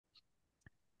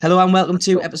Hello and welcome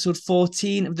to Cool. episode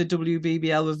 14 of the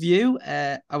WBBL review.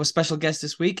 Our special guest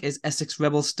this week is Essex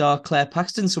Rebel star Claire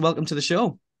Paxton. So welcome to the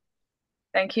show.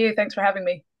 Thank you. Thanks for having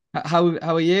me. How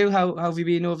are you? How have you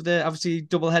been over the obviously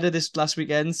double header this last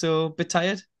weekend? So a bit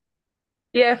tired?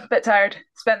 Yeah, a bit tired.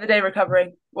 Spent the day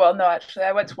recovering. Well, no, actually,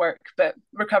 I went to work, but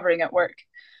recovering at work.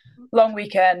 Long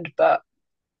weekend, but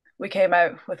we came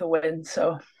out with a win,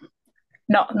 so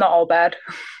not all bad.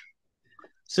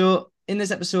 So in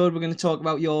this episode, we're going to talk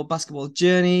about your basketball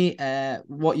journey,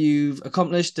 what you've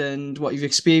accomplished and what you've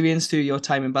experienced through your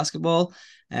time in basketball.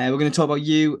 We're going to talk about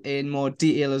you in more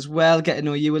detail as well, get to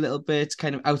know you a little bit,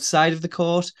 kind of outside of the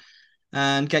court,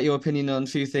 and get your opinion on a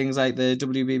few things like the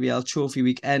WBBL Trophy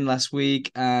weekend last week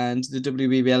and the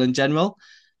WBBL in general.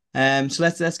 So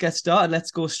let's get started.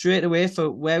 Let's go straight away for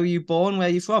where were you born? Where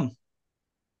are you from?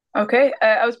 Okay,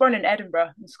 I was born in Edinburgh,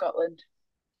 in Scotland.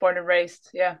 Born and raised.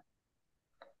 Yeah,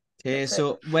 Okay, that's it.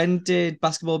 so when did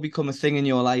basketball become a thing in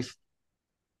your life?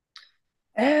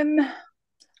 Um,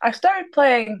 I started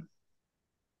playing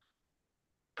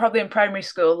probably in primary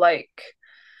school, like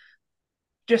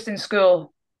just in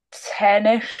school,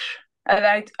 10-ish. And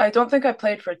I don't think I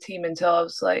played for a team until I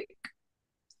was like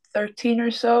 13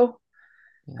 or so.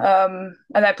 And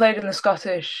I played in the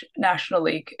Scottish National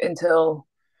League until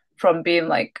from being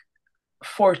like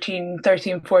 14,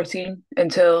 13, 14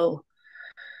 until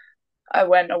I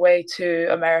went away to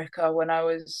America when I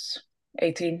was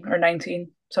 18 or 19,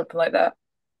 something like that.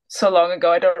 So long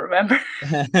ago, I don't remember.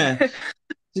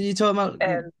 So you talking about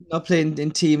And not playing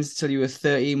in teams until you were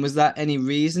 13. Was that any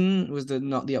reason? Was there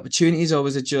not the opportunities, or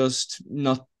was it just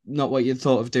not what you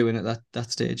thought of doing at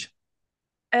that stage?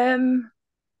 um,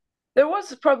 there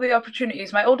was probably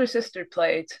opportunities. My older sister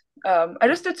played. I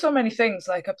just did so many things.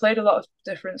 Like I played a lot of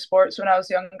different sports when I was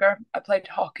younger. I played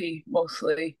hockey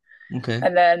mostly, Okay.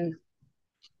 and then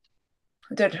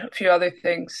did a few other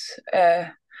things. I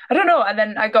don't know. And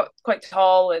then I got quite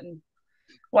tall and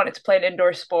wanted to play an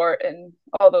indoor sport and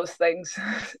all those things.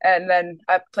 And then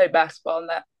I played basketball, and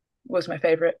that was my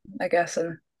favorite, I guess,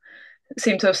 and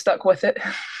seemed to have stuck with it.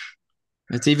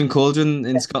 It's even colder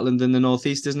in Scotland than the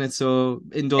northeast, isn't it? So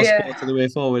indoor Yeah, sports are the way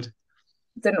forward.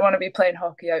 didn't want to be playing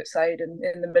hockey outside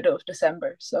in the middle of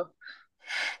December. So,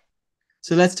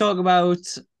 So let's talk about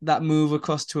that move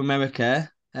across to America.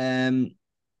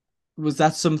 Was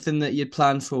that something that you'd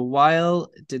planned for a while?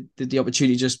 Did the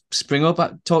opportunity just spring up?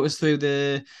 Talk us through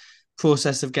the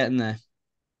process of getting there.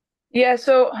 yeah,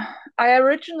 so I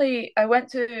went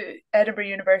to Edinburgh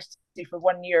University for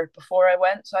 1 year before I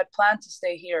went. So I'd planned to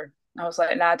stay here. I was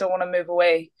like, nah, I don't want to move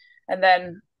away. And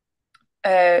then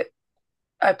uh,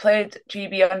 I played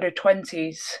GB under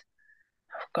 20s,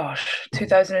 gosh,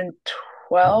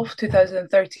 2012,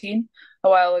 2013, a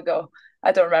while ago.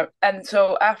 I don't remember. And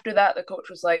so after that, the coach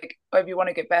was like, oh, if you want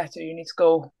to get better, you need to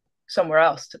go somewhere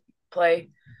else to play.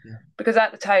 Yeah. Because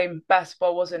at the time,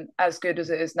 basketball wasn't as good as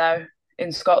it is now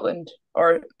in Scotland,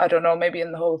 or I don't know, maybe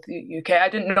in the whole UK. I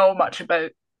didn't know much about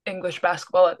English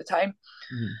basketball at the time.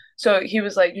 Mhm. So he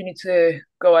was like, you need to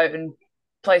go out and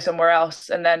play somewhere else.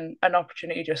 And then an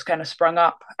opportunity just kind of sprung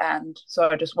up. And so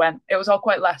I just went. It was all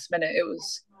quite last minute. It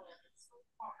was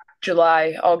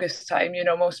July, August time.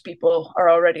 Most people are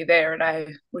already there. And I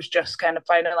was just kind of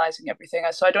finalizing everything.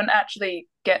 So I don't actually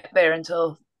get there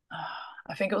until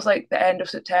I think it was like the end of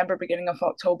September, beginning of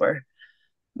October,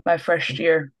 my first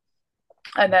year.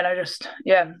 And then I just,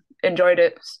 yeah, enjoyed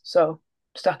it. So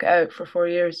stuck it out for 4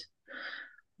 years.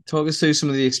 Talk us through some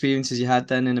of the experiences you had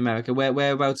then in America.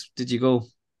 Whereabouts did you go?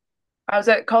 I was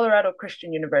at Colorado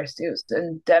Christian University. It was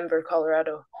in Denver,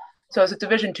 Colorado. So it was a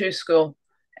Division 2 school.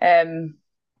 Um,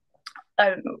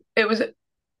 and it was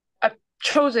I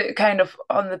chose it kind of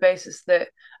on the basis that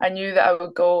I knew that I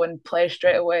would go and play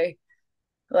straight away.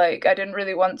 Like I didn't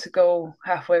really want to go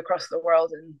halfway across the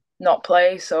world and not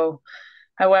play, so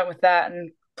I went with that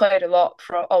and played a lot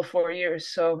for all 4 years.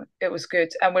 So it was good,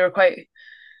 and we were quite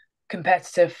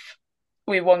competitive.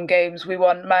 We won games. We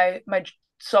won my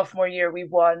sophomore year. We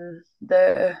won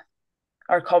the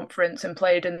our conference and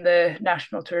played in the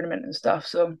national tournament and stuff.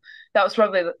 So that was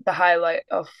probably the highlight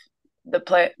of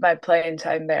my playing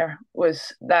time there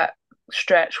was that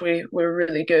stretch. We were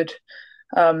really good.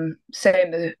 Same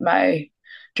as my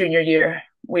junior year,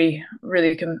 we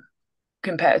really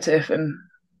competitive and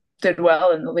did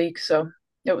well in the league. So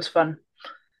it was fun.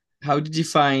 How did you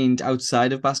find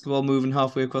outside of basketball moving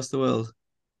halfway across the world?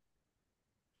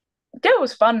 Yeah, it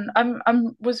was fun.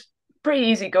 I'm was pretty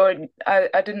easy going. I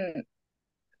didn't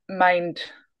mind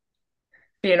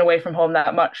being away from home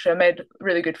that much. I made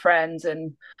really good friends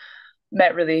and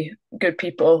met really good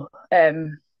people.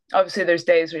 Obviously, there's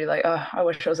days where you're like, oh, I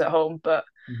wish I was at home, but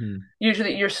Mm-hmm.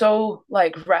 Usually you're so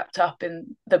like wrapped up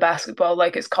in the basketball,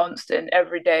 like it's constant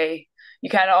every day. You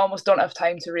kind of almost don't have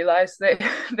time to realize that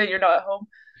that you're not at home.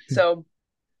 So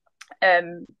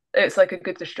it's like a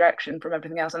good distraction from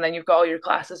everything else. And then you've got all your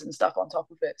classes and stuff on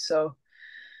top of it. So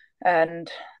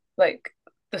and like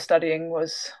the studying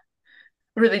was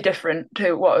really different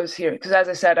to what I was here. Because as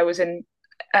I said, I was in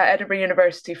at Edinburgh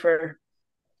University for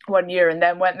 1 year and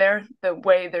then went there. The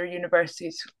way their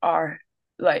universities are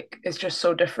like it's just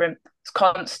so different. It's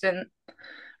constant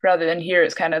rather than here.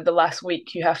 It's kind of the last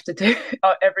week you have to do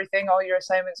everything. All your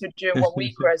assignments are due in 1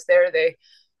 week, whereas there they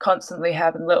constantly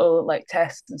having little like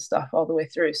tests and stuff all the way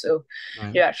through. So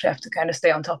Right. you actually have to kind of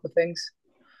stay on top of things.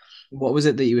 What was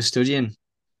it that you were studying?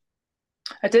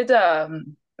 I did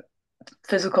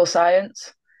physical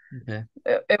science. Okay.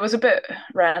 It was a bit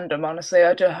random, honestly.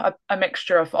 I do a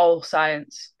mixture of all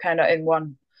science kind of in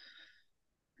one,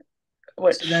 So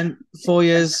which then 4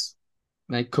 years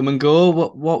like come and go.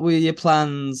 What were your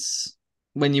plans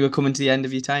when you were coming to the end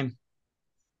of your time?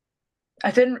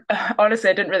 I didn't honestly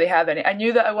I didn't really have any. I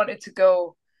knew that I wanted to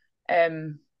go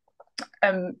um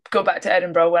go back to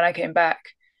Edinburgh when I came back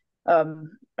and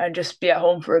just be at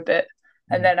home for a bit.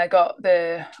 And Mhm. then I got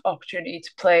the opportunity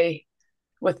to play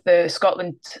with the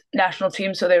Scotland national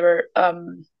team. So they were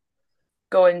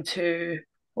going to,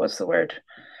 what's the word?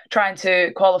 Trying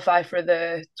to qualify for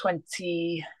the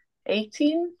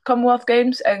 2018 Commonwealth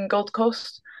Games in Gold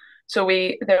Coast. So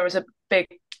there was a big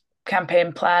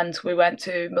campaign planned. We went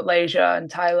to Malaysia and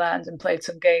Thailand and played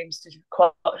some games to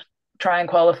try and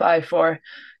qualify for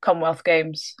Commonwealth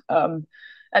Games.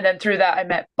 And then through that, I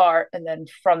met Bart, and then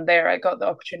from there, I got the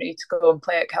opportunity to go and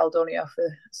play at Caledonia for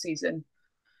a season.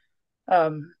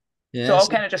 Um, so all Yes.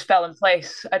 kind of just fell in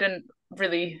place. I didn't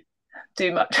really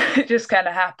do much. It just kind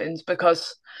of happened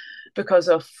because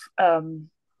of um,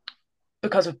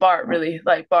 because of Bart. Really,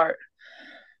 like Bart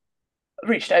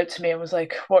reached out to me and was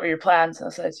like, "What are your plans?" And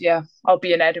I said, "Yeah, I'll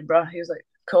be in Edinburgh." He was like,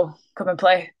 "Cool, come and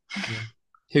play." Yeah.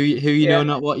 Who you know, Yeah,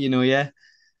 not what you know, yeah.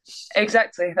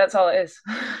 exactly. That's all it is.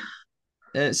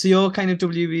 So your kind of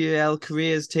WBL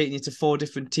career has taken you to four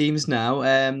different teams now.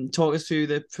 Talk us through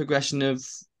the progression of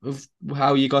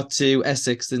how you got to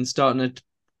Essex and starting at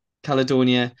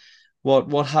Caledonia.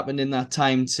 What happened in that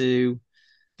time to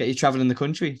get you traveling the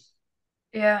country?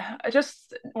 Yeah, I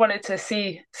just wanted to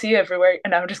see everywhere.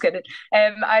 And I'm just kidding.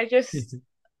 I just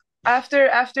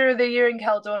after the year in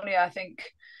Caledonia, I think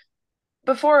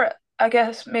before I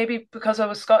guess maybe because I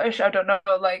was Scottish, I don't know.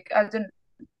 Like I didn't,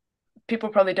 people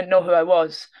probably didn't know who I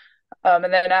was. And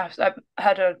then after I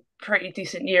had a pretty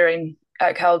decent year in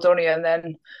at Caledonia, and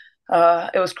then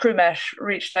it was Crewmesh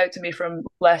reached out to me from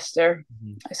Leicester.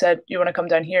 Mhm. I said, "You want to come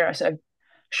down here?" I said,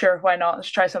 "Sure, why not? Let's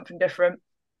try something different."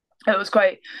 It was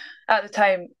quite at the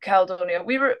time Caledonia.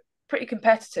 We were pretty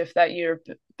competitive that year,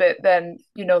 but then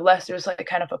Leicester was like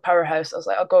kind of a powerhouse. I was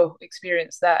like, I'll go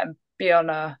experience that and be on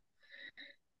a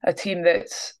team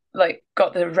that's like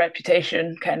got the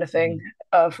reputation kind of thing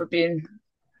Mhm. for being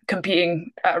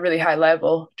competing at a really high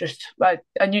level, just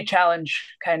a new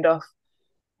challenge kind of.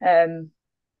 Um,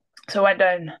 so I went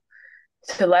down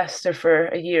to Leicester for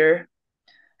a year,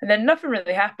 and then nothing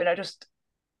really happened.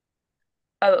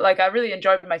 I really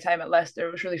enjoyed my time at Leicester.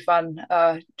 It was really fun.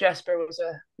 Jesper was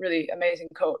a really amazing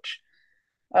coach.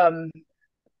 Um,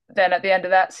 then at the end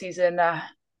of that season,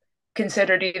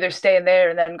 considered either staying there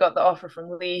and then got the offer from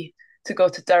Lee to go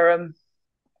to Durham,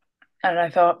 and I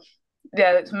thought,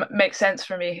 yeah, it makes sense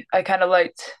for me. I kind of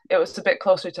liked it was a bit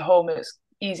closer to home. It was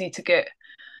easy to get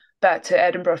back to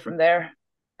Edinburgh from there,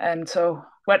 and so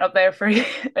went up there for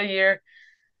a year.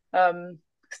 Um,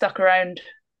 Stuck around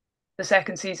the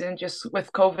second season just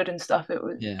with COVID and stuff.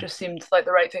 Yeah. Just seemed like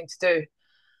the right thing to do.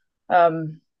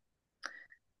 Um,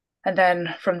 and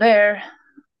then from there,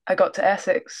 I got to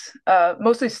Essex,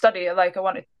 mostly study. Like I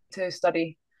wanted to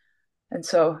study, and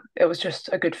so it was just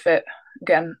a good fit.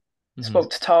 Again, Mhm. spoke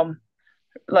to Tom,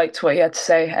 liked what he had to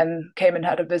say, and came and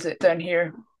had a visit down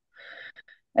here,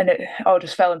 and it all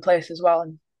just fell in place as well.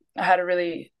 And I had a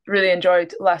really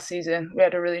enjoyed last season. We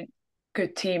had a really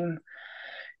good team,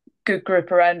 good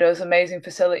group around us, amazing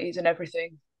facilities and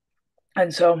everything.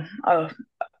 And so I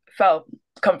felt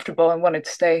comfortable and wanted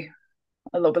to stay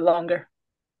a little bit longer.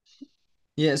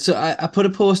 Yeah, so I put a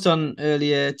post on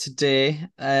earlier today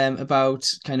about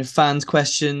kind of fans'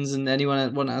 questions and anyone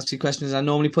that want to ask you questions. I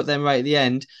normally put them right at the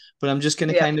end, but I'm just going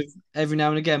to Yeah. kind of every now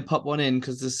and again pop one in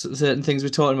because there's certain things we're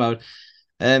talking about.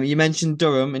 You mentioned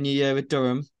Durham and your year at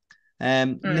Durham.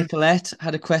 Mm, Nicolette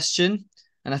had a question,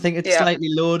 and I think it's yeah. slightly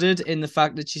loaded in the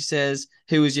fact that she says,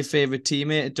 "Who was your favorite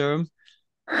teammate at Durham?"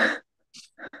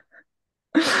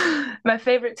 My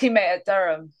favorite teammate at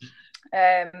Durham.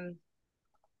 Um,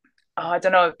 I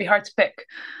don't know, it'd be hard to pick.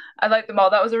 I like them all.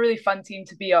 That was a really fun team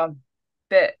to be on.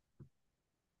 But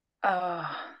uh,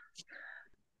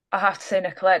 I have to say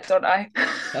Nicolette, don't I?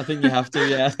 I think you have to.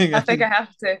 Yeah, I I think I think.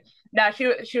 have to. Nah,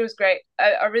 she was great.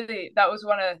 I really that was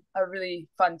one of a really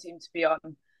fun team to be on.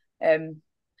 I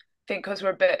think because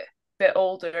we're a bit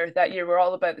older that year, we're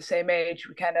all about the same age.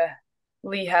 We kind of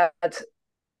Lee had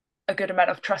a good amount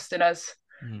of trust in us.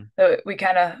 Mhm. We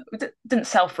kind of didn't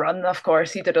self run, of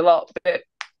course. He did a lot, but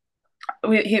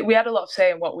we had a lot of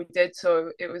say in what we did.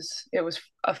 So it was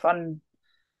a fun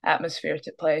atmosphere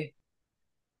to play.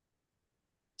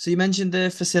 So you mentioned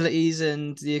the facilities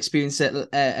and the experience at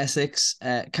Essex.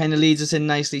 Kind of leads us in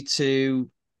nicely to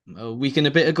a week and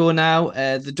a bit ago now,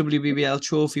 the WBBL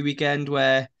Trophy weekend,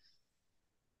 where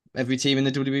every team in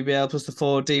the WBBL plus the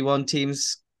four D1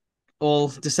 teams all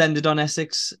descended on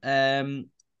Essex.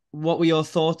 What were your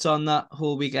thoughts on that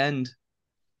whole weekend?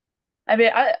 I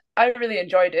mean, I really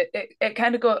enjoyed it. It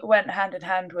kind of went hand in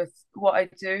hand with what I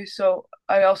do. So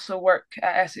I also work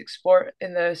at Essex Sport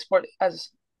in the sport as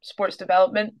sports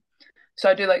development. So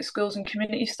I do like schools and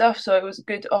community stuff. So it was a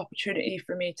good opportunity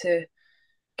for me to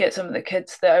get some of the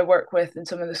kids that I work with and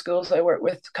some of the schools I work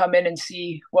with to come in and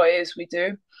see what it is we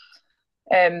do.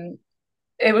 Um,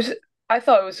 it was I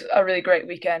thought it was a really great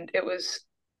weekend. It was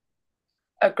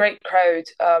a great crowd,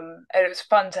 and it was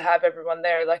fun to have everyone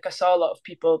there. Like I saw a lot of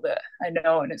people that I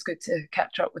know, and it's good to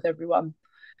catch up with everyone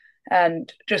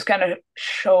and just kind of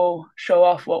show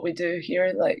off what we do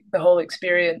here. Like the whole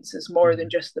experience is more than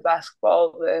Mhm. just the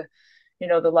basketball, the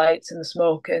lights and the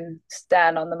smoke and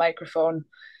Stan on the microphone.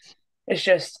 It's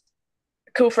just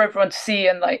cool for everyone to see,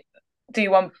 and like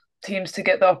D1 teams to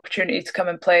get the opportunity to come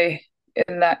and play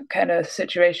in that kind of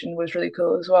situation was really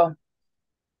cool as well.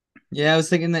 Yeah, I was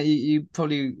thinking that you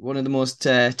probably one of the most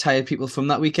tired people from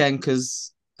that weekend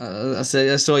because I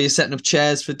saw you setting up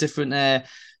chairs for different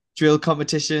drill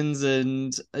competitions,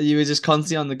 and you were just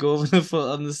constantly on the go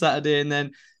on the Saturday, and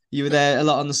then you were there a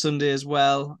lot on the Sunday as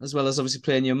well as obviously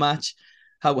playing your match.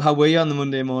 How were you on the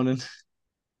Monday morning?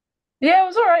 Yeah, it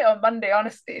was all right on Monday,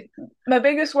 honestly. My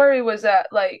biggest worry was at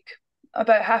like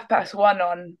about 1:30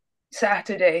 on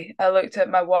Saturday. I looked at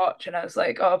my watch and I was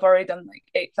like, oh, I've already done like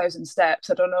 8,000 steps.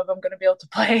 I don't know if I'm going to be able to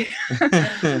play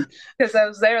because I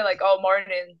was there like all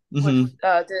morning with Hmm.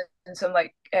 doing some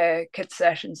like kids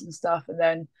sessions and stuff, and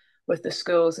then with the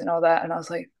schools and all that. And I was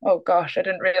like, oh gosh, I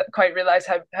didn't quite realize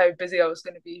how busy I was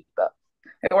going to be, but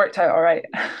it worked out all right.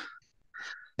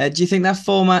 Do you think that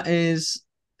format is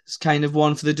kind of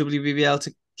one for the WBBL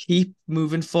to keep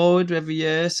moving forward every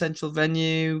year, central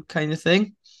venue kind of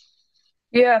thing?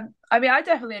 Yeah, I mean, I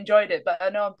definitely enjoyed it, but I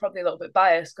know I'm probably a little bit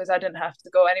biased because I didn't have to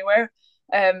go anywhere.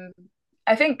 Um,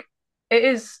 I think it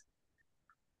is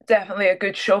definitely a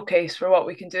good showcase for what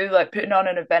we can do. Like putting on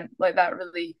an event like that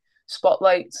really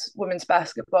spotlights women's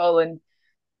basketball, and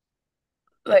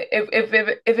like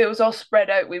if it was all spread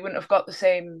out, we wouldn't have got the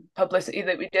same publicity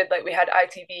that we did. Like we had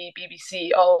ITV,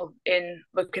 BBC all in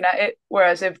looking at it,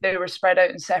 whereas if they were spread out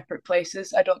in separate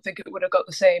places, I don't think it would have got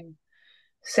the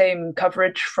same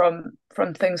coverage from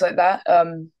things like that.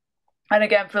 And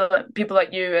again, for like, people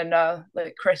like you and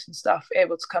like Chris and stuff,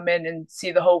 able to come in and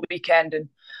see the whole weekend and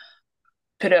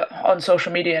put it on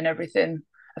social media and everything,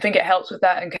 I think it helps with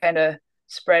that and kind of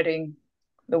spreading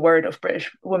the word of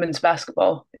British women's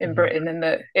basketball in Mhm. Britain, and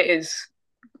that it is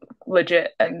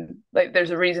legit and like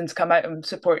there's a reason to come out and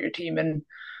support your team and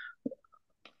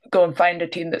go and find a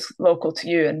team that's local to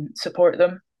you and support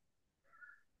them.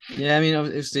 Yeah, I mean,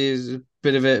 obviously, it's a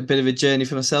bit of a journey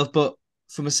for myself, but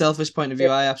from a selfish point of Yeah, view,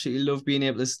 I absolutely love being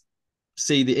able to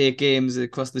see the 8 games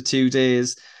across the 2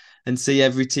 days and see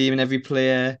every team and every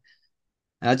player.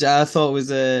 I thought it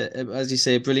was as you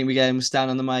say, a brilliant weekend with Stan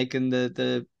on the mic and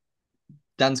the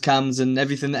dance cams and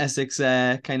everything that Essex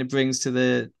kind of brings to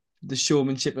the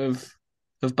showmanship of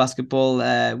basketball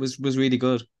was really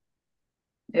good.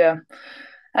 yeah.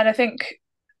 And I think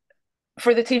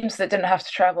for the teams that didn't have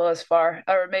to travel as far,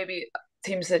 or maybe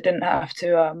teams that didn't have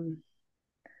to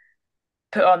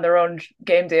put on their own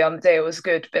game day on the day, it was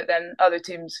good. But then other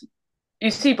teams,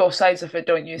 you see both sides of it,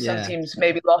 don't you? Some Yeah, teams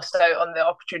maybe lost out on the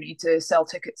opportunity to sell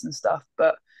tickets and stuff,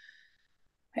 but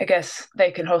I guess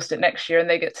they can host it next year and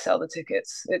they get to sell the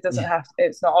tickets. It doesn't yeah, have to,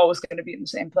 it's not always going to be in the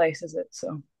same place, is it?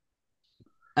 So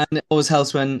and it always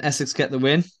helps when Essex get the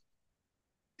win.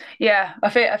 yeah, I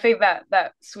think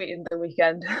that sweetened the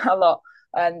weekend a lot.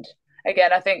 And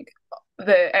again, I think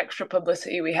the extra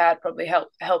publicity we had probably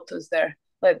helped us there.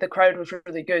 Like the crowd was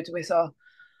really good. We saw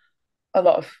a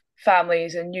lot of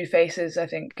families and new faces, I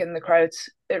think, in the crowds.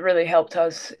 It really helped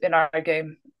us in our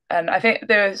game. And I think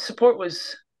the support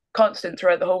was constant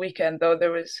throughout the whole weekend, though.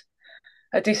 There was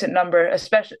a decent number,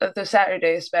 especially the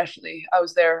Saturday. Especially, I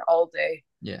was there all day,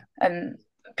 Yeah. and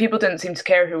people didn't seem to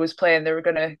care who was playing. They were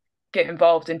going to get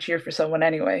involved and cheer for someone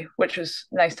anyway, which was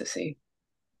nice to see.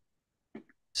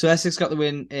 So Essex got the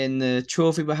win in the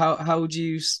trophy, but how would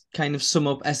you kind of sum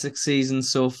up Essex season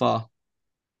so far?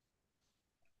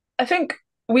 I think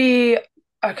we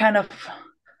are kind of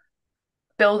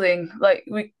building, like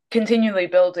we continually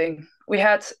building. We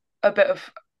had a bit of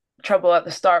trouble at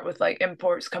the start with like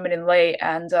imports coming in late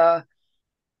and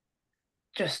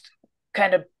just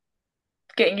kind of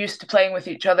getting used to playing with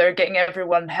each other, getting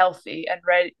everyone healthy and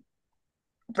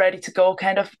ready to go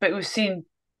kind of. But we've seen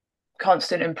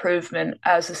constant improvement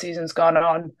as the season's gone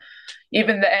on.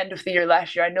 Even the end of the year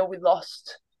last year, I know we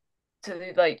lost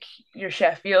to like your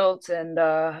Sheffield and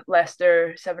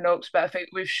Leicester, Sevenoaks, but I think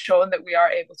we've shown that we are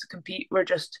able to compete. We're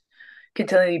just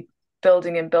continually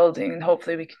building and building, and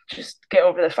hopefully we can just get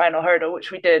over the final hurdle, which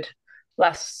we did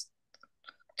last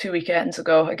 2 weekends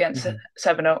ago against Mhm.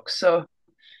 Sevenoaks. So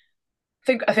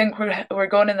I think we're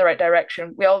going in the right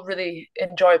direction. We all really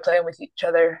enjoy playing with each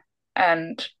other,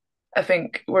 and I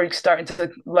think we're starting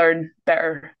to learn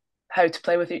better how to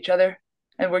play with each other,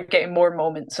 and we're getting more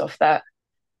moments of that.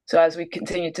 So as we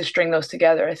continue to string those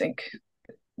together, I think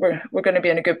we're going to be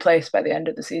in a good place by the end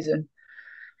of the season.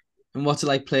 And what's it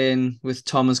like playing with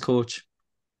Tom as coach?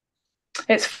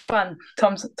 It's fun.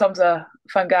 Tom's a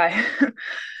fun guy.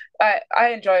 I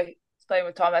enjoy playing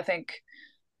with Tom. I think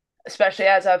especially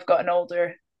as I've gotten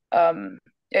older,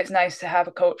 it's nice to have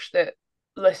a coach that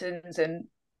listens and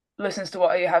listens to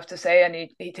what you have to say, and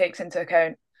he takes into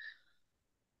account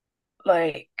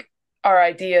like our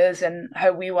ideas and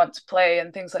how we want to play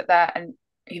and things like that, and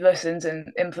he listens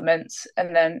and implements,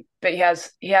 and then but he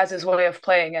has his way of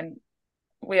playing, and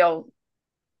we all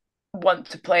want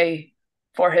to play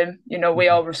for him. We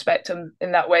Mhm. all respect him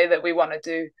in that way that we want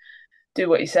to do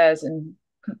what he says and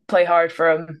play hard for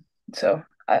him. So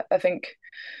I think,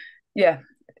 yeah,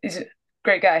 he's a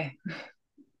great guy.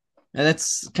 And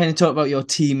let's kind of talk about your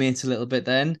teammates a little bit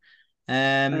then. All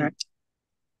Um, right.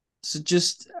 so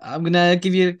just I'm gonna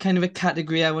give you kind of a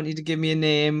category. I want you to give me a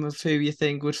name of who you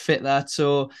think would fit that.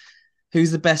 So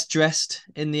who's the best dressed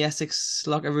in the Essex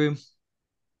locker room?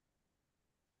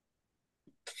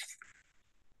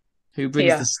 Who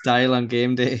brings the Tia. style on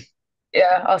game day?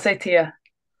 Yeah, I'll say Tia.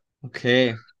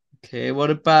 Okay. Okay. What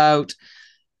about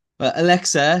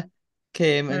Alexa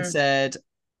came and Mm. said,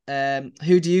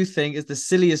 who do you think is the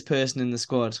silliest person in the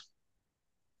squad?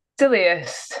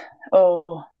 Silliest.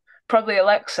 Oh, probably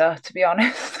Alexa, to be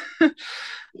honest.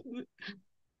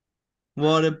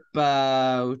 What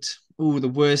about the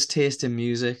worst taste in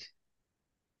music?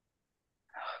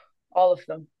 All of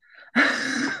them.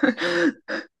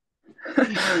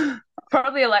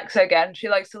 Probably Alexa again. She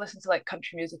likes to listen to like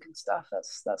country music and stuff.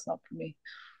 That's not for me.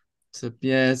 It's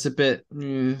a bit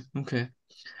okay.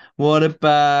 What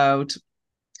about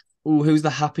who's the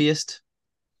happiest?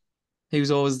 Who's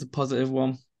always the positive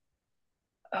one?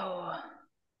 Oh,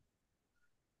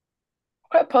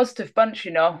 quite a positive bunch,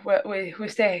 you know. We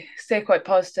stay quite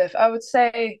positive. I would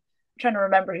say I'm trying to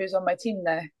remember who's on my team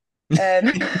now.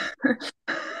 Um,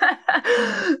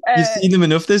 You've seen them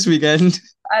enough this weekend.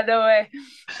 I know.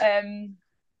 Um,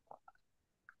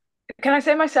 can I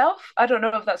say myself? I don't know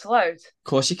if that's allowed. Of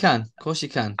course you can. Of course you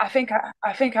can. I think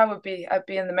I'd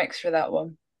be in the mix for that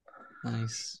one.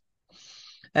 Nice.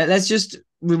 Let's just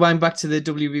rewind back to the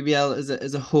WBBL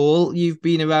as a whole. You've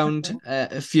been around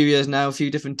Mhm. a few years now, a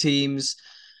few different teams.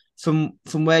 From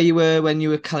where you were when you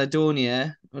were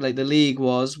Caledonia, or like the league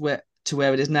was, where to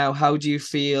where it is now. How do you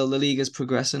feel the league is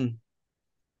progressing?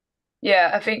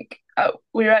 Yeah, I think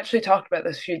we were actually talking about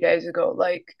this a few days ago.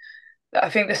 Like, I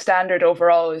think the standard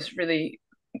overall has really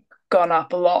gone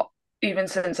up a lot, even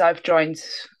since I've joined.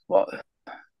 What,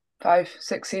 5,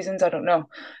 6 seasons? I don't know.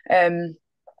 Um,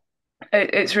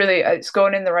 it's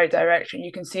going in the right direction.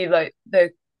 You can see like the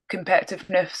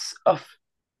competitiveness of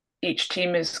each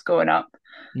team is going up.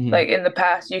 Mhm. Like in the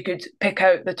past, you could pick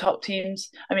out the top teams.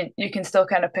 I mean, you can still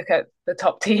kind of pick out the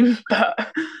top team,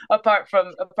 but apart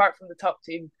from the top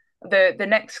team, the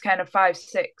next kind of 5,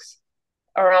 6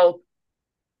 are all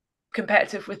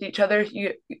competitive with each other.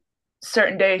 You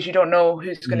certain days you don't know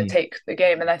who's going to Mhm. take the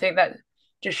game, and I think that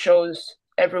just shows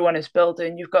everyone is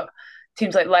building. You've got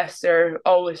teams like Leicester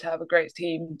always have a great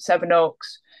team,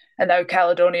 Sevenoaks, and now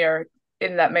Caledonia are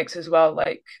in that mix as well.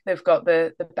 Like they've got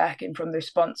the backing from their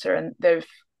sponsor, and they've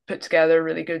put together a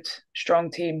really good,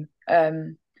 strong team.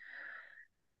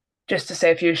 Just to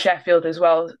say a few, Sheffield as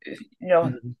well.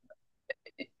 Mhm.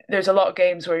 There's a lot of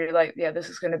games where you're like, yeah, this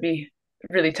is going to be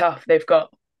really tough. They've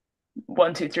got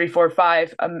 1, 2, 3, 4,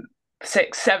 5.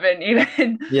 6, 7,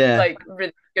 even Yeah. like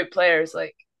really good players.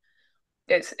 Like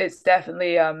it's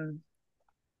definitely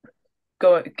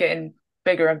getting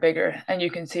bigger and bigger, and you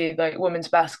can see like women's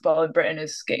basketball in Britain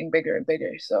is getting bigger and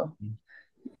bigger. So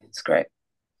it's great.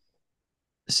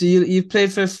 So you've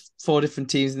played for four different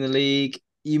teams in the league.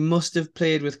 You must have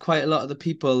played with quite a lot of the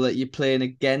people that you're playing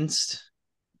against.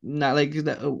 Not like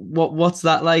what's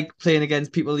that like playing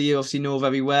against people you obviously know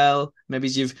very well? Maybe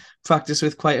you've practiced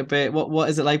with quite a bit. What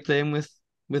is it like playing with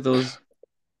those?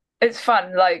 It's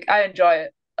fun. Like I enjoy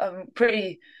it.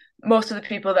 Pretty most of the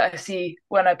people that I see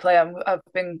when I play, I've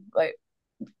been like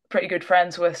pretty good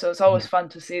friends with. So it's always fun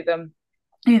to see them.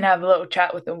 You can have a little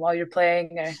chat with them while you're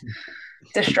playing, or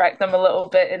distract them a little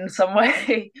bit in some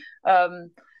way.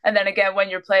 Um, and then again, when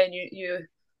you're playing, you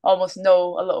almost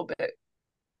know a little bit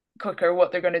quicker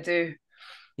what they're going to do.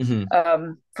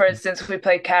 Mm-hmm. For instance, we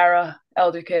played Cara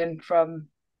Elderkin from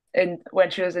in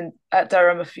when she was in at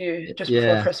Durham a few just before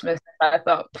Yeah. Christmas. I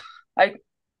thought I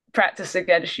practiced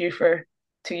against you for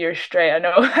 2 years straight. I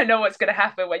know I know what's going to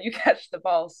happen when you catch the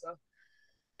ball. So,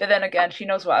 but then again, she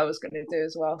knows what I was going to do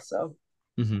as well. So,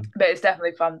 Mm-hmm. but it's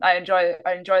definitely fun. I enjoy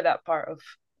that part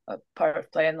of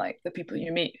playing, like the people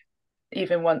you meet,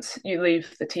 even once you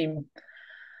leave the team,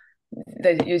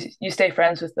 you stay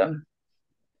friends with them.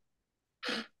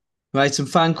 Right, some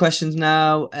fan questions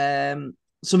now.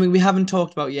 Something we haven't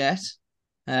talked about yet.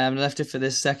 I left it for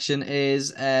this section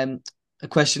is a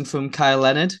question from Kyle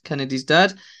Leonard, Kennedy's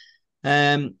dad.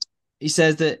 Um, he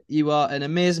says that you are an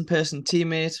amazing person,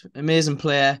 teammate, amazing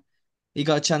player. He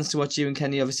got a chance to watch you and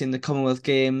Kenny obviously in the Commonwealth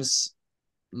Games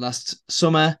last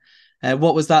summer.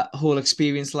 What was that whole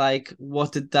experience like?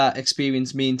 What did that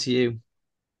experience mean to you?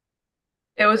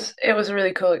 It was a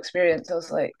really cool experience. I was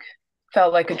like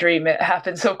felt like a dream. It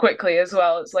happened so quickly as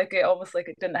well. It's like it almost like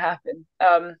it didn't happen.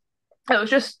 It was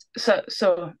just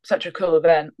such a cool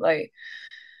event. Like,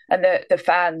 and the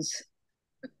fans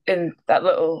in that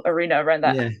little arena around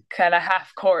that Yeah. kind of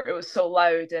half court, it was so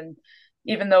loud. And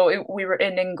even though we were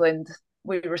in England,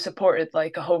 we were supported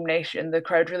like a home nation. The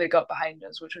crowd really got behind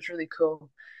us, which was really cool.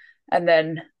 And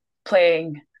then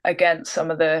playing against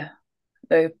some of the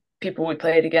people we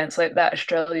played against, like that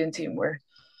Australian team, were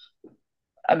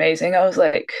amazing. I was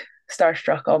like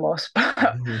starstruck almost.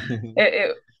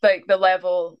 It like the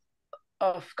level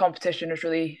of competition was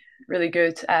really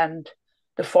good, and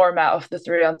the format of the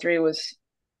 3-on-3 was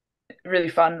really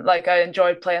fun. Like I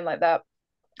enjoyed playing like that,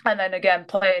 and then again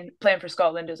playing for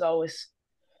Scotland is always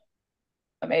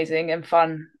amazing and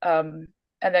fun.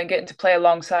 And then getting to play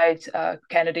alongside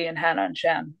Kennedy and Hannah and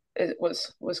Shan, it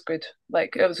was good.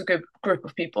 Like it was a good group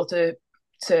of people to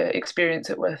experience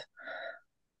it with.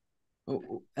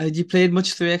 Had you played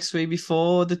much 3x3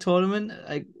 before the tournament?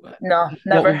 Like, No, what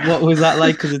never. what was that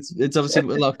like? Because it's obviously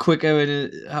a lot quicker.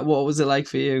 And what was it like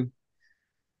for you?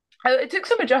 It took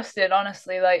some adjusting,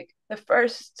 honestly. Like the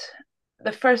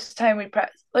first time we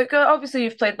practiced, like obviously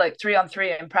you've played like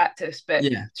 3-on-3 in practice, but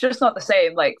Yeah. it's just not the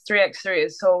same. Like 3x3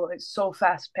 is so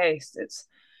fast paced. It's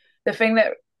the thing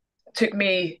that took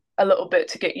me a little bit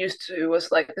to get used to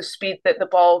was like the speed that the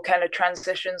ball kind of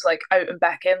transitions like out and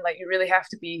back in. Like you really have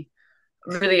to be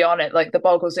really on it. Like the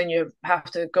ball goes in, you have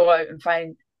to go out and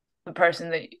find the person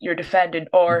that you're defending,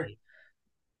 or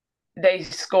they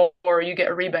score or you get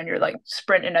a rebound, you're like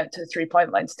sprinting out to the 3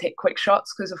 point line to take quick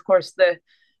shots because of course the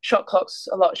shot clock's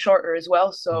a lot shorter as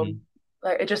well. So Mhm.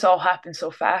 like it just all happened so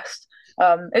fast.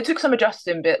 It took some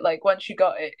adjusting, but like once you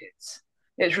got it,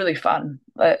 it's really fun.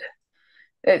 Like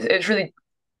it's really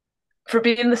for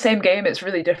being the same game, it's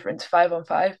really different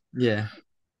 5-on-5. Yeah.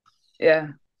 Yeah.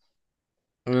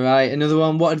 All right. Another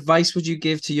one. What advice would you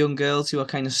give to young girls who are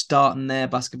kind of starting their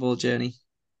basketball journey?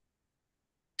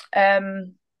 I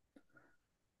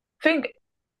think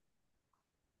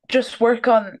just work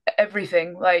on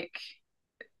everything. Like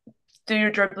do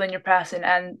your dribbling, your passing,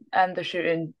 and the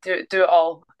shooting. Do it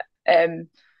all, and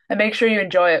make sure you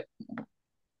enjoy it.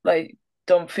 Like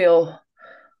don't feel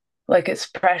like it's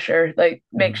pressure. Like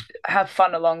Mhm. have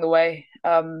fun along the way.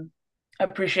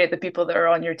 Appreciate the people that are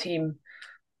on your team.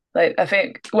 Like I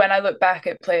think when I look back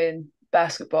at playing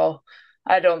basketball,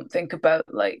 I don't think about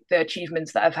like the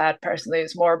achievements that I've had personally.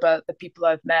 It's more about the people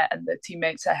I've met and the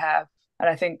teammates I have. And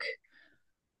I think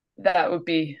that would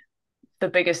be the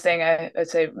biggest thing. I'd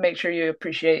say make sure you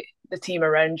appreciate the team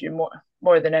around you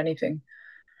more than anything.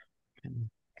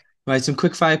 Right. Some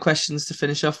quick fire questions to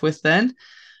finish off with then.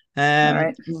 All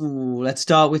right. Let's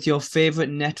start with your favorite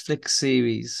Netflix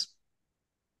series.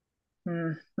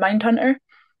 Mindhunter.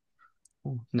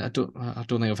 Oh, no, I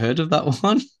don't think I've heard of that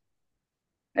one.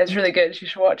 It's really good. You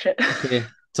should watch it. Okay,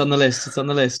 it's on the list. It's on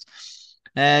the list.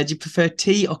 Do you prefer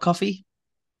tea or coffee?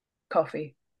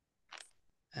 Coffee.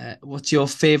 What's your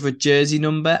favorite jersey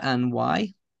number and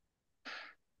why?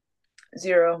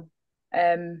 0.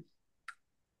 Um,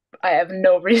 I have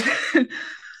no reason.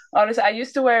 Honestly, I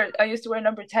used to wear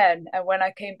number 10, and when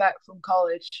I came back from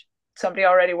college, somebody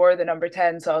already wore the number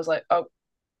 10, so I was like, oh,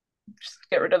 just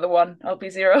get rid of the one. I'll be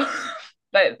 0.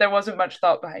 Like there wasn't much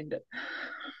thought behind it.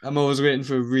 I'm always waiting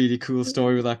for a really cool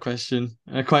story with that question.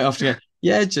 I quite often get,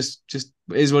 yeah, just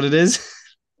is what it is.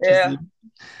 Just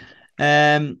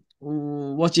Yeah.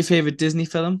 what's your favorite Disney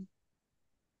film?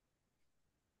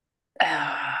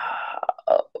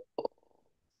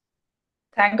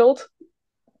 Tangled.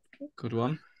 Good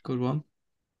one. Good one.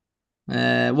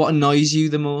 What annoys you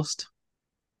the most?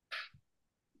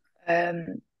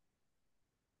 Um,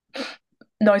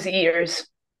 Noisy ears.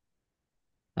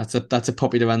 That's a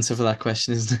popular answer for that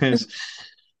question, isn't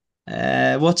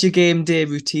it? What's your game day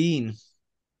routine?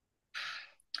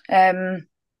 Um,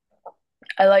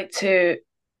 I like to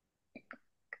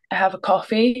have a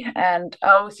coffee, and I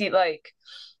always eat like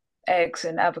eggs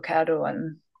and avocado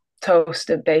and toast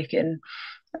and bacon,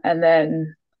 and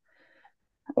then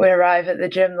we arrive at the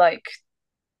gym like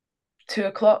 2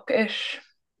 o'clock ish.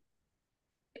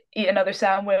 Eat another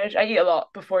sandwich. I eat a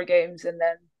lot before games, and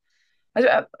then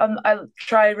I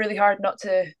try really hard not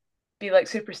to be like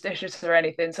superstitious or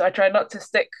anything. So I try not to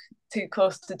stick too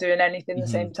close to doing anything the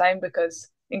Hmm. same time because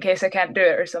in case I can't do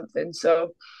it or something.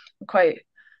 So quite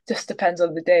just depends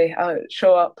on the day. I'll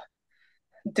show up,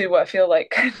 do what I feel like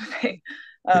kind of thing.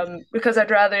 Because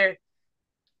I'd rather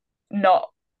not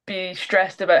be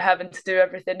stressed about having to do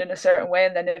everything in a certain way,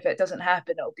 and then if it doesn't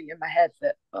happen, it'll be in my head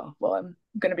that, oh well, I'm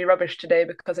going to be rubbish today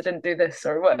because I didn't do this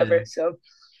or Yeah. whatever. So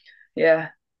yeah,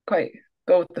 quite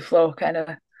go with the flow kind of.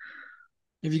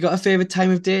 Have you got a favorite time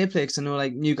of day to play? Because I know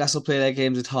like Newcastle play their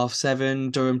games at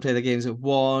 7:30, Durham play their games at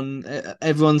 1.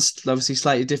 Everyone's obviously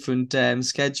slightly different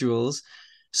schedules.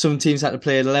 Some teams had to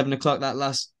play at 11 o'clock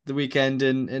the weekend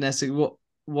in Essex.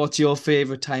 What's your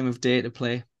favorite time of day to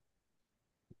play?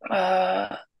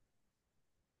 uh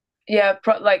yeah,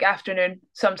 like afternoon,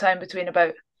 sometime between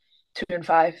about 2 and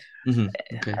 5,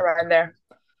 Okay. around there.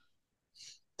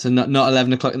 So not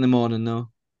 11 o'clock in the morning, no.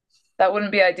 That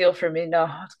wouldn't be ideal for me. No,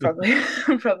 it's probably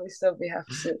probably still be half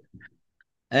asleep.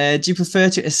 Do you prefer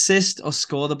to assist or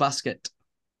score the basket?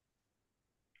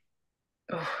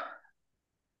 Oof.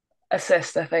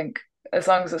 Assist, I think, as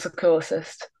long as it's a cool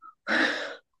assist.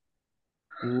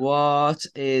 What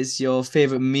is your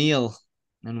favorite meal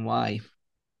and why?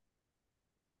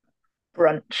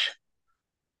 Brunch.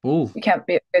 Oh, You can't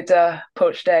beat a good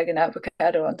poached egg and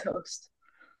avocado on toast.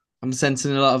 I'm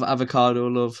sensing a lot of avocado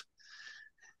love.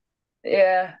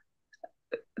 Yeah,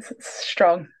 it's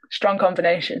strong, strong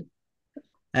combination.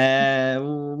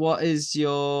 What is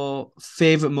your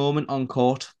favorite moment on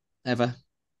court ever?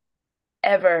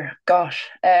 Ever, gosh.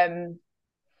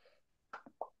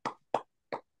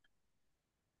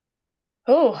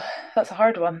 Oh, that's a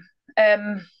hard one.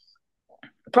 Um,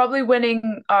 Probably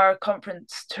winning our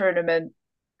conference tournament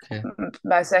Okay.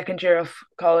 my second year of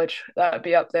college. That would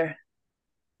be up there.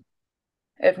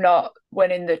 If not,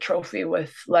 winning the trophy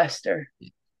with Leicester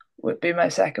would be my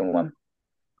second one.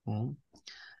 Cool.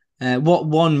 What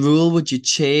one rule would you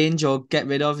change or get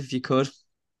rid of if you could?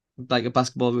 Like a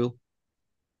basketball rule.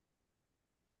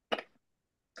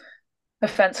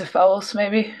 Offensive fouls,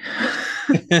 maybe.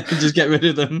 Just get rid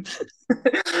of them.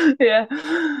 Yeah.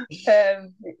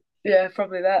 Um, yeah,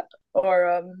 probably that.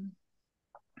 Or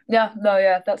yeah, no,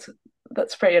 yeah,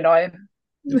 that's pretty annoying.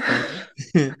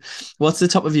 Okay. What's the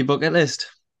top of your bucket list?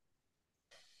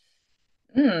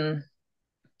 Hmm.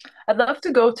 I'd love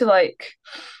to go to like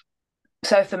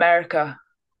South America,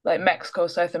 like Mexico,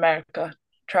 South America,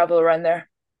 travel around there.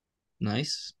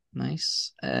 Nice,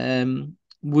 nice.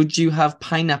 Would you have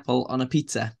pineapple on a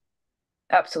pizza?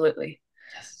 Absolutely.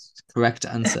 Yes, correct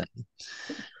answer.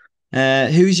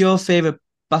 Who's your favorite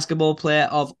basketball player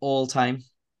of all time?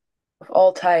 Of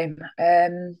all time.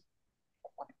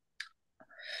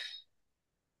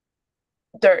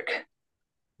 Dirk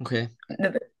Okay,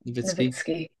 Nowitzki.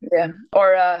 Nowitzki, yeah.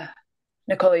 Or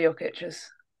Nikola Jokic is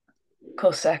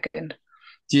close second.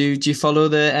 Do you follow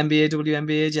the NBA,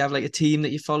 WNBA? Do you have like a team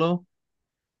that you follow?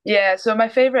 Yeah, so my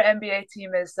favorite NBA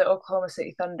team is the Oklahoma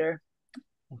City Thunder.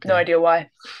 No Okay. idea why.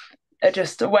 It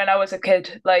just when I was a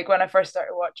kid, like when I first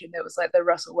started watching, it was like the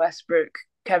Russell Westbrook,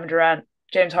 Kevin Durant,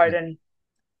 James Yeah. Harden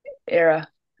era,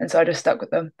 and so I just stuck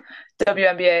with them.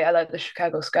 WNBA, I like the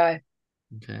Chicago Sky.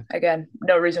 Okay. Again,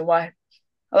 no reason why.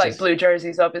 I like Just blue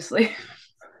jerseys, obviously.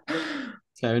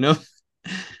 fair enough.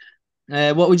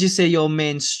 What would you say your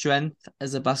main strength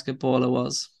as a basketballer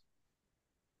was?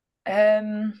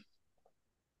 um,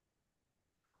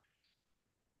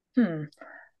 hmm.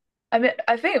 I mean,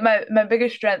 I think my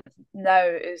biggest strength now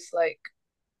is like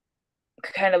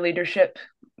kind of leadership,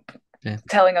 Yeah.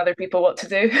 telling other people what to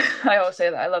do. I always say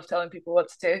that I love telling people what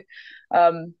to do.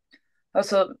 Um,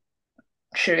 Also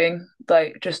shooting,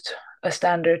 like just a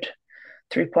standard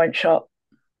 3 point shot,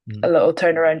 a Mm. little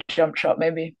turnaround jump shot,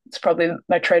 maybe. It's probably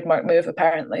my trademark move,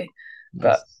 apparently.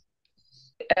 But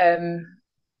Nice. um,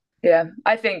 yeah,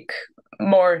 I think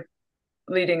more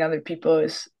leading other people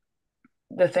is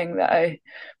the thing that I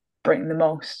bring the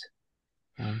most.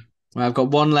 Well, I've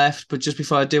got one left, but just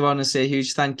before I do, I want to say a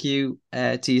huge thank you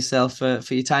to yourself for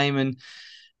your time and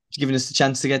giving us the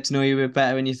chance to get to know you a bit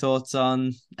better and your thoughts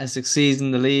on Essex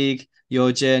season, the league,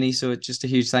 your journey. So it's just a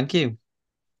huge thank you.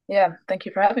 Yeah, thank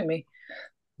you for having me.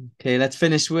 Okay, let's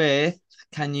finish with,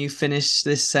 can you finish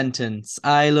this sentence?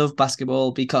 I love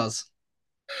basketball because.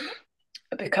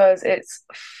 Because it's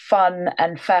fun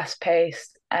and fast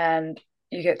paced, and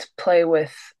you get to play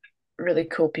with really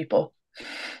cool people.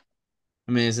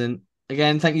 Amazing.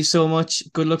 Again, thank you so much.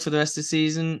 Good luck for the rest of the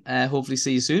season. Hopefully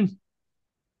see you soon.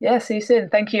 Yeah, see you soon.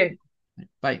 Thank you.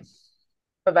 Bye.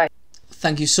 Bye bye.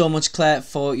 Thank you so much, Claire,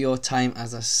 for your time.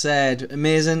 As I said,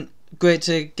 amazing. Great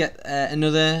to get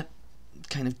another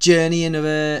kind of journey,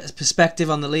 another perspective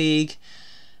on the league.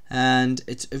 And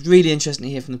it's really interesting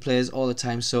to hear from the players all the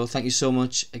time. So thank you so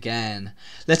much again.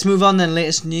 Let's move on then.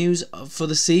 Latest news for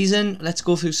the season. Let's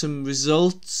go through some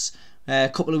results. A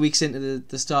couple of weeks into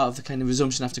the start of the kind of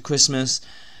resumption after Christmas.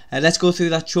 Let's go through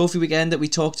that trophy weekend that we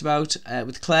talked about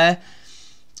with Claire.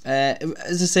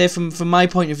 As I say, from my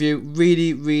point of view,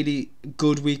 really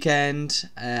good weekend.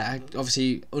 I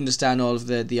obviously understand all of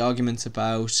the arguments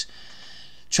about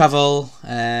travel,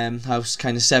 how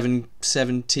kind of 15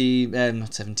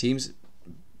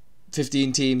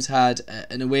 teams had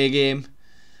an away game,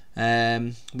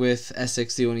 with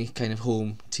Essex the only kind of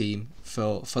home team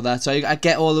for that. So I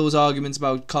get all those arguments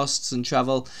about costs and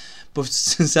travel, but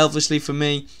selfishly for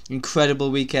me,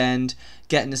 incredible weekend,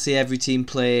 getting to see every team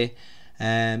play,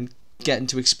 getting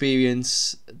to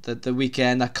experience the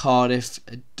weekend. That Cardiff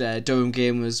Durham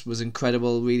game was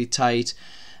incredible, really tight.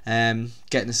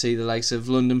 Getting to see the likes of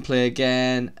London play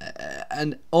again,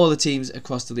 and all the teams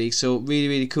across the league. So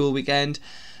really cool weekend.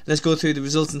 Let's go through the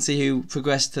results and see who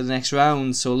progressed to the next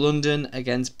round. So London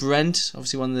against Brent,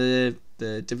 obviously one of the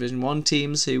Division 1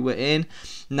 teams who were in,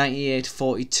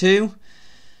 98-42.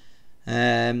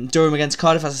 Durham against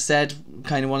Cardiff, as I said,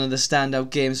 kind of one of the standout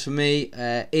games for me.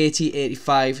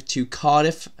 80-85 to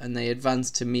Cardiff, and they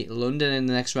advanced to meet London in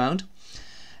the next round.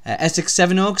 Essex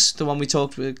Sevenoaks, the one we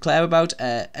talked with Claire about,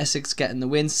 Essex getting the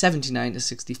win,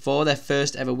 79-64, their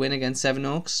first ever win against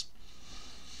Sevenoaks.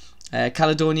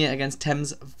 Caledonia against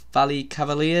Thames Valley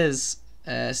Cavaliers,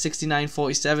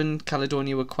 69-47.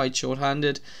 Caledonia were quite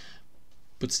short-handed,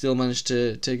 but still managed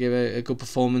to give a good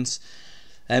performance.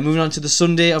 Moving on to the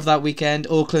Sunday of that weekend,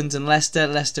 Oakland and Leicester.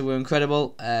 Leicester were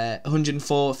incredible,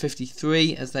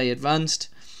 104-53 as they advanced.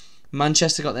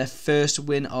 Manchester got their first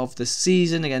win of the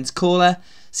season against Kohler,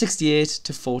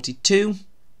 68-42.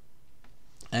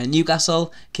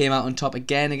 Newcastle came out on top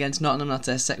again against Nottingham. That's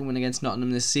their second win against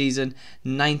Nottingham this season,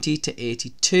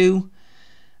 90-82.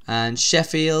 And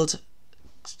Sheffield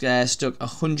stuck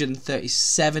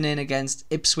 137 in against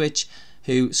Ipswich,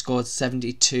 who scored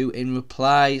 72 in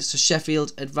reply. So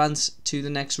Sheffield advanced to the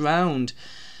next round.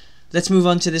 Let's move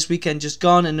on to this weekend just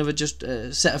gone. Another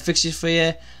set of fixtures for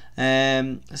you.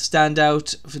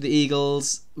 Standout for the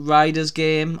Eagles Riders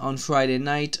game on Friday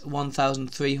night,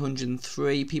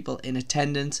 1,303 people in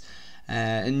attendance,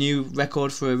 a new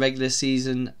record for a regular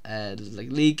season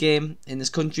league game in this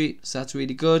country, so that's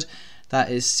really good. That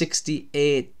is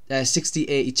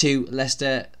 60-82.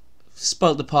 Leicester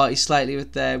spoilt the party slightly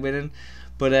with their winning,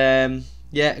 but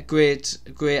yeah, great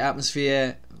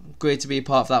atmosphere, great to be a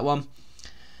part of that one.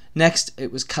 Next,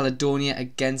 it was Caledonia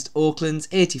against Oakland,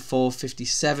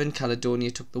 84-57. Caledonia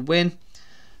took the win.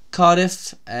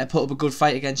 Cardiff put up a good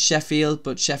fight against Sheffield,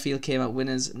 but Sheffield came out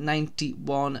winners,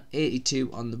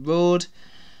 91-82 on the road.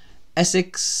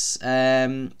 Essex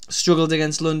struggled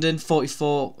against London,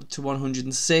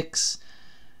 44-106.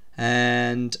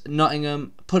 And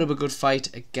Nottingham put up a good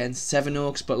fight against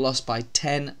Sevenoaks, but lost by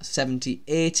 10,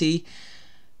 70-80.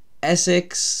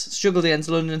 Essex struggled against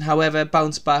London, however,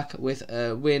 bounced back with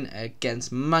a win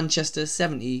against Manchester,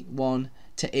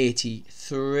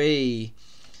 71-83.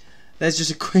 There's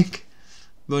just a quick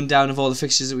rundown of all the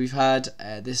fixtures that we've had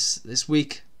this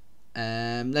week.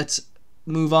 Let's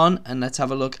move on and let's have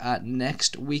a look at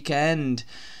next weekend.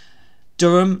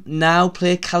 Durham now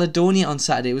play Caledonia on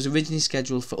Saturday. It was originally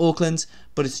scheduled for Oakland,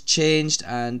 but it's changed,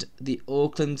 and the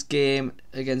Oakland game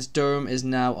against Durham is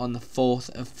now on the 4th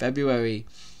of February.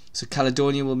 So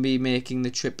Caledonia will be making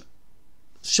the trip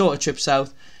shorter trip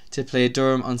south to play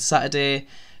Durham on Saturday.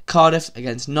 Cardiff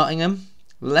against Nottingham.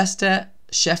 Leicester,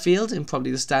 Sheffield in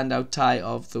probably the standout tie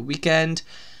of the weekend.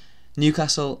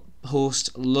 Newcastle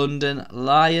host London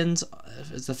Lions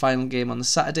as the final game on the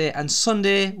Saturday. And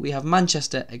Sunday we have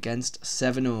Manchester against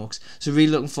Sevenoaks. So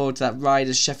really looking forward to that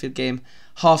Riders Sheffield game,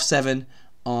 7:30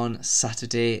 on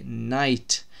Saturday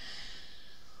night.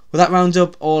 Well, that rounds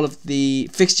up all of the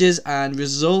fixtures and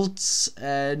results.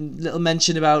 Little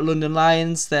mention about London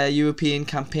Lions. Their European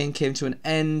campaign came to an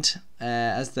end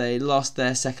as they lost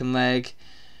their second leg.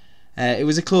 It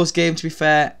was a close game, to be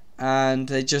fair, and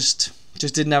they just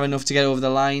didn't have enough to get over the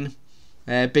line.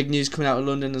 Big news coming out of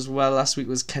London as well last week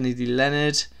was Kennedy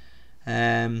Leonard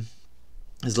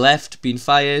has left, been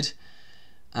fired,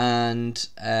 and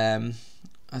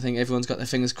I think everyone's got their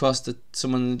fingers crossed that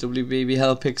someone in the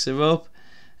WBBL picks her up.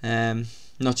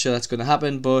 Not sure that's going to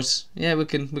happen, but yeah, we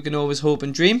can always hope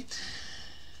and dream.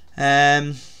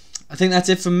 I think that's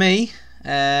it from me.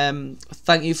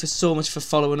 Thank you so much for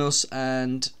following us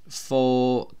and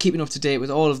for keeping up to date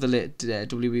with all of the latest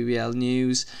WBBL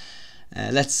news.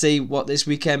 Let's see what this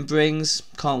weekend brings.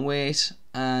 Can't wait,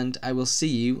 and I will see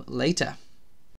you later.